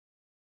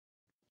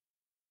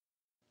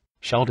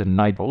Sheldan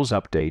Nidle's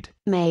update.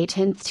 May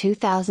 10,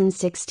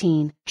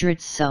 2016.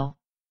 So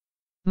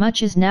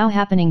much is now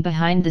happening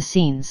behind the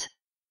scenes.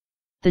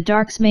 The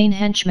Dark's main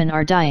henchmen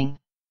are dying.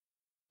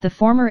 The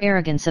former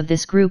arrogance of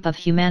this group of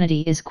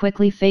humanity is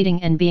quickly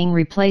fading and being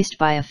replaced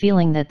by a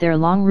feeling that their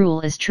long rule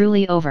is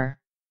truly over.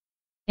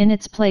 In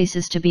its place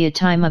is to be a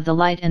time of the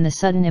light and the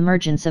sudden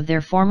emergence of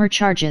their former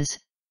charges,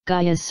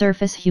 Gaia's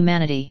surface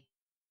humanity.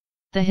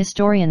 The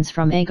historians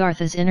from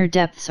Agartha's inner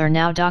depths are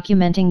now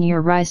documenting your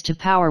rise to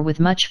power with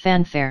much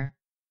fanfare.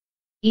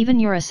 Even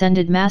your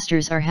ascended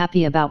masters are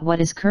happy about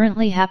what is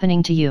currently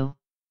happening to you.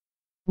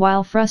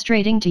 While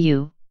frustrating to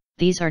you,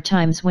 these are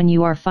times when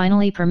you are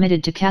finally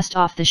permitted to cast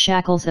off the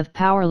shackles of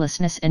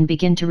powerlessness and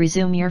begin to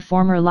resume your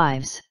former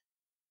lives.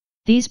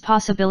 These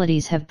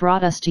possibilities have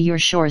brought us to your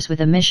shores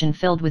with a mission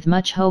filled with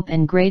much hope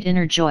and great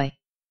inner joy.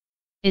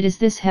 It is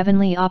this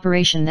heavenly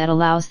operation that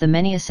allows the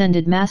many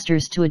ascended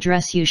masters to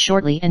address you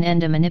shortly and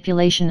end a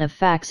manipulation of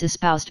facts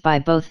espoused by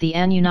both the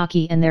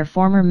Anunnaki and their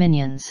former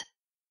minions.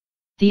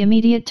 The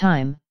immediate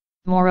time,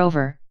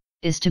 moreover,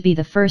 is to be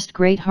the first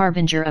great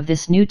harbinger of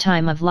this new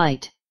time of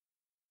light.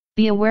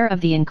 Be aware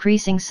of the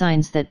increasing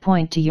signs that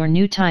point to your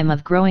new time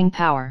of growing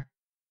power.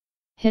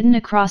 Hidden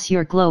across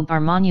your globe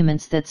are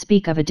monuments that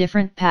speak of a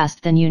different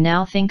past than you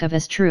now think of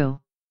as true.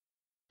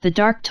 The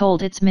Dark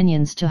told its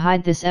minions to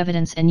hide this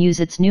evidence and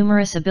use its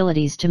numerous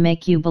abilities to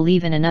make you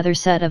believe in another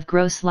set of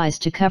gross lies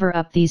to cover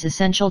up these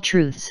essential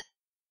truths.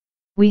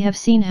 We have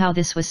seen how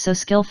this was so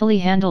skillfully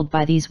handled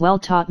by these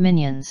well-taught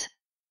minions.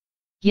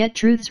 Yet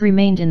truths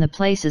remained in the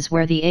places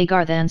where the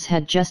Agarthans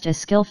had just as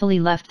skillfully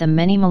left them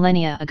many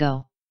millennia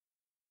ago.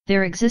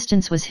 Their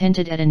existence was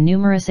hinted at in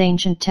numerous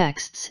ancient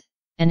texts,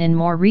 and in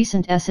more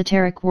recent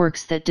esoteric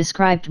works that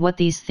described what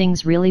these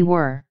things really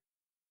were.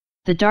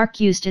 The Dark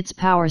used its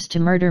powers to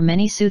murder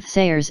many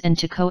soothsayers and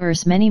to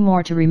coerce many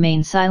more to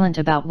remain silent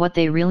about what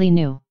they really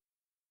knew.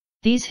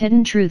 These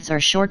hidden truths are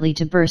shortly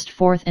to burst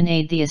forth and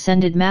aid the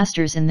ascended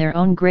masters in their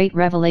own great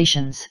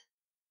revelations.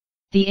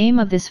 The aim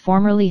of this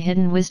formerly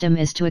hidden wisdom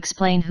is to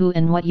explain who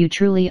and what you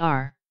truly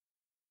are.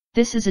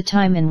 This is a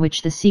time in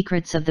which the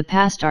secrets of the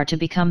past are to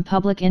become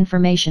public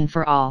information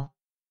for all.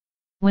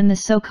 When the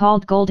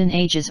so-called Golden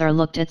Ages are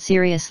looked at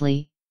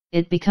seriously,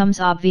 it becomes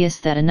obvious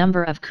that a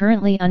number of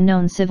currently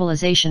unknown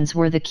civilizations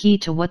were the key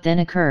to what then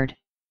occurred.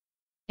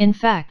 In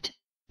fact,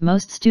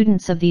 most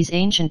students of these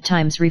ancient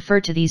times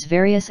refer to these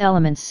various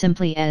elements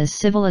simply as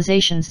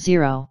Civilizations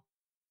Zero.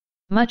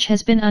 Much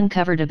has been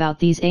uncovered about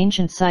these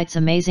ancient sites,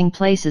 amazing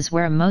places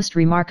where a most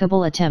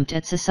remarkable attempt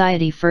at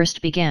society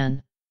first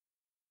began.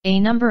 A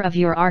number of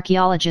your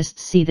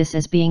archaeologists see this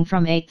as being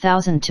from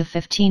 8,000 to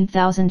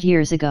 15,000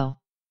 years ago.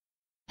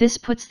 This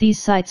puts these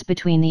sites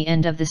between the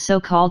end of the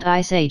so-called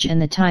Ice Age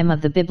and the time of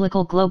the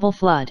biblical global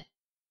flood.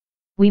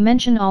 We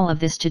mention all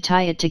of this to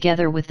tie it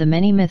together with the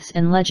many myths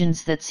and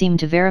legends that seem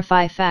to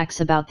verify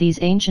facts about these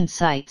ancient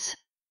sites.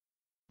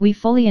 We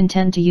fully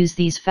intend to use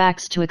these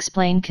facts to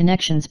explain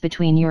connections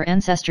between your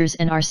ancestors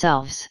and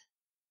ourselves.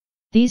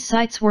 These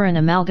sites were an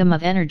amalgam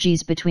of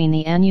energies between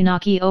the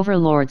Anunnaki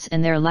overlords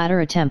and their latter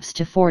attempts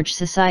to forge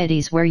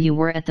societies where you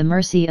were at the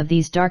mercy of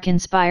these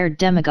dark-inspired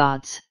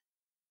demigods.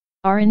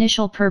 Our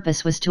initial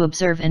purpose was to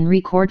observe and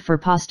record for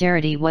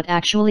posterity what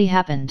actually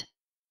happened.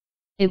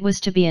 It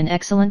was to be an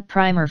excellent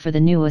primer for the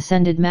new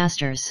ascended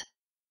masters.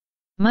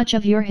 Much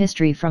of your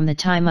history from the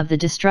time of the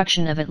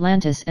destruction of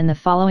Atlantis and the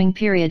following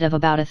period of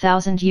about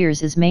 1,000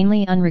 years is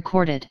mainly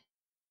unrecorded.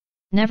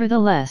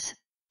 Nevertheless,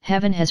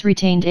 heaven has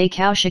retained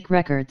Akashic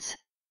records.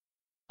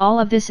 All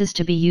of this is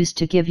to be used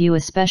to give you a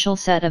special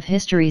set of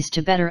histories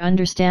to better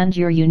understand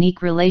your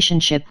unique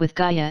relationship with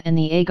Gaia and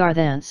the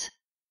Agarthans.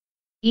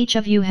 Each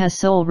of you has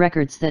soul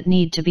records that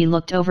need to be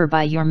looked over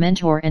by your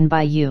mentor and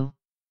by you.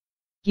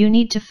 You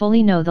need to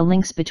fully know the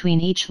links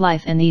between each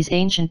life and these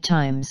ancient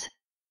times.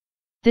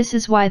 This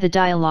is why the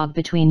dialogue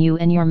between you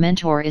and your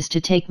mentor is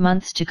to take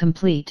months to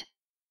complete.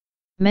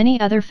 Many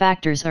other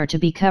factors are to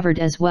be covered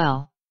as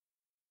well.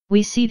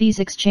 We see these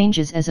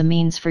exchanges as a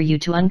means for you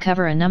to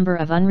uncover a number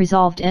of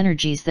unresolved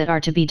energies that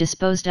are to be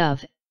disposed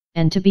of,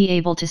 and to be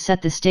able to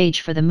set the stage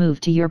for the move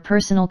to your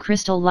personal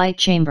crystal light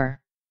chamber.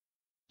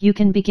 You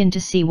can begin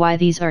to see why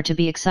these are to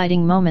be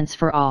exciting moments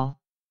for all.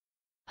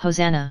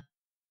 Hosanna!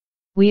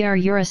 We are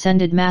your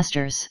ascended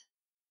masters.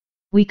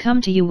 We come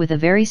to you with a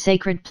very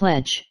sacred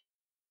pledge.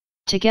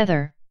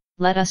 Together,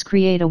 let us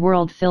create a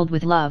world filled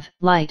with love,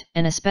 light,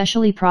 and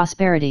especially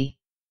prosperity.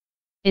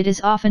 It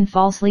is often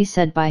falsely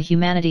said by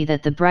humanity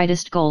that the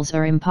brightest goals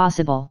are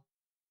impossible.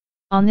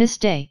 On this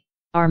day,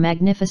 our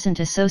magnificent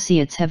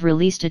associates have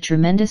released a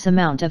tremendous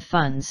amount of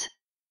funds.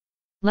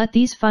 Let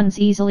these funds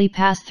easily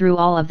pass through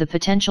all of the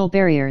potential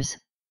barriers,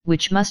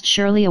 which must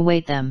surely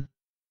await them.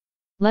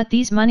 Let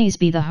these monies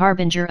be the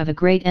harbinger of a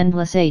great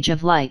endless age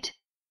of light.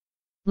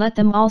 Let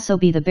them also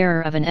be the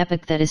bearer of an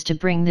epoch that is to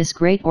bring this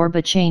great orb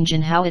a change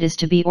in how it is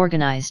to be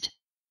organized.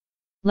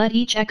 Let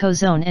each echo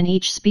zone and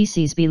each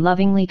species be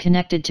lovingly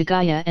connected to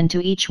Gaia and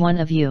to each one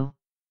of you.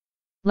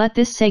 Let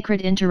this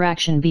sacred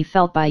interaction be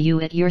felt by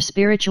you at your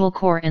spiritual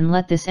core, and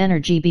let this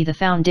energy be the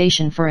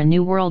foundation for a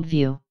new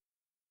worldview.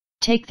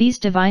 Take these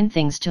divine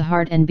things to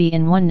heart and be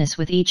in oneness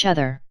with each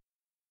other.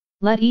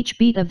 Let each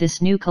beat of this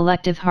new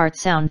collective heart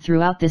sound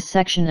throughout this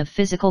section of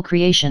physical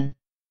creation.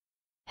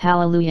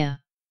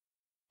 Hallelujah!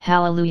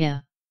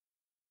 Hallelujah!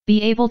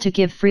 Be able to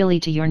give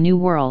freely to your new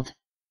world.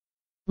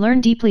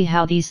 Learn deeply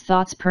how these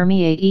thoughts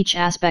permeate each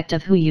aspect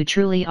of who you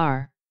truly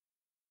are.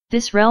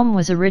 This realm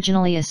was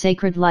originally a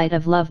sacred light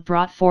of love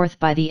brought forth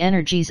by the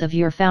energies of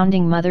your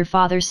founding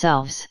mother-father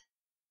selves.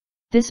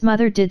 This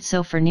mother did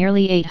so for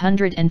nearly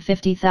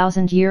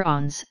 850,000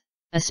 year-ons,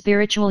 a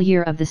spiritual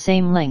year of the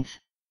same length.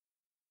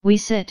 We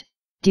sit,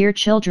 dear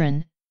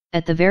children,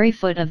 at the very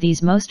foot of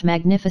these most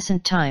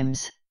magnificent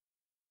times.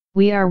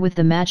 We are with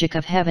the magic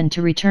of heaven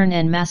to return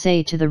en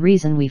masse to the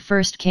reason we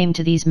first came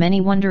to these many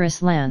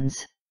wondrous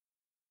lands.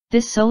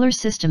 This solar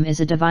system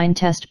is a divine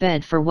test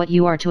bed for what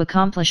you are to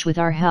accomplish with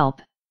our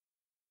help.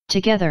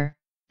 Together,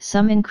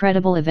 some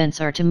incredible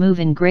events are to move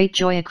in great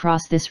joy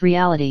across this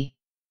reality.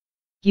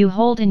 You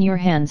hold in your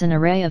hands an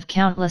array of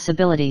countless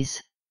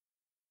abilities.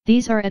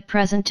 These are at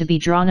present to be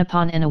drawn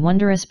upon and a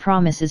wondrous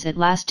promise is at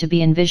last to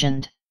be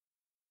envisioned.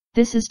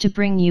 This is to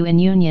bring you in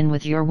union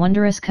with your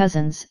wondrous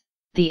cousins,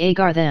 the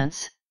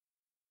Agarthants.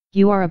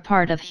 You are a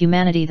part of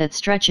humanity that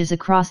stretches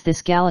across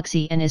this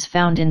galaxy and is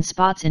found in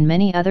spots in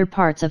many other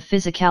parts of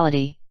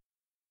physicality.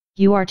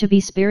 You are to be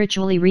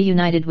spiritually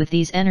reunited with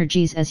these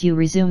energies as you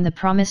resume the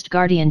promised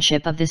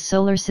guardianship of this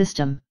solar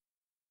system.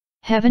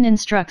 Heaven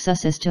instructs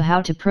us as to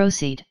how to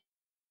proceed.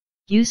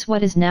 Use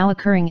what is now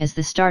occurring as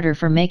the starter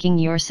for making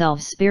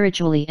yourselves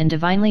spiritually and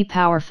divinely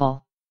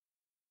powerful.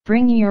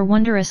 Bring your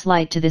wondrous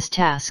light to this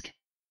task.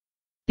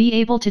 Be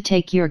able to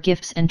take your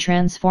gifts and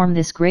transform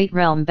this great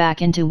realm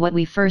back into what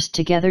we first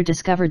together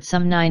discovered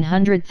some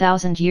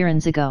 900,000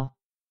 years ago.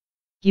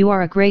 You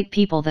are a great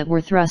people that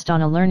were thrust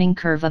on a learning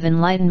curve of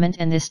enlightenment,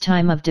 and this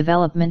time of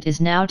development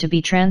is now to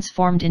be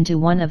transformed into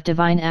one of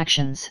divine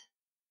actions.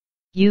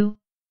 You,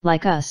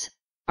 like us,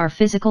 are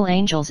physical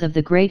angels of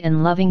the great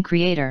and loving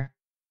Creator.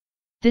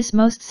 This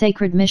most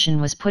sacred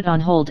mission was put on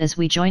hold as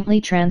we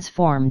jointly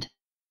transformed.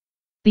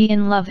 Be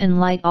in love and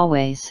light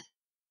always.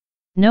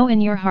 Know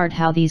in your heart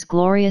how these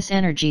glorious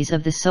energies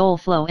of the soul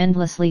flow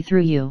endlessly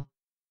through you.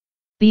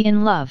 Be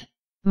in love,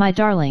 my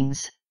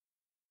darlings.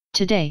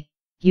 Today,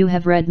 you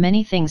have read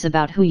many things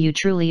about who you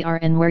truly are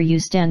and where you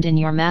stand in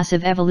your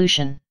massive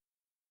evolution.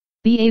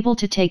 Be able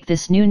to take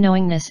this new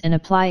knowingness and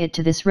apply it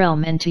to this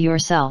realm and to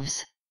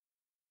yourselves.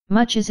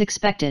 Much is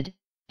expected,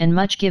 and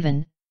much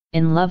given,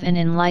 in love and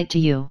in light to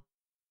you.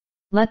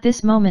 Let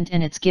this moment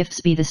and its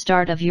gifts be the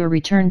start of your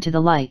return to the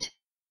light.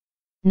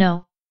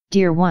 Know,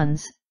 dear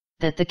ones,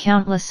 that the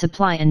countless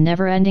supply and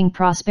never-ending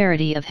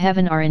prosperity of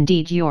heaven are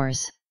indeed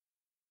yours.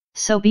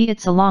 So be it.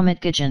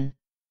 Salamat Gajan.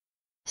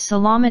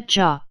 Salamat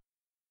Jah.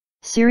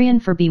 Syrian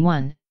for be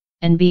one,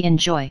 and be in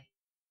joy.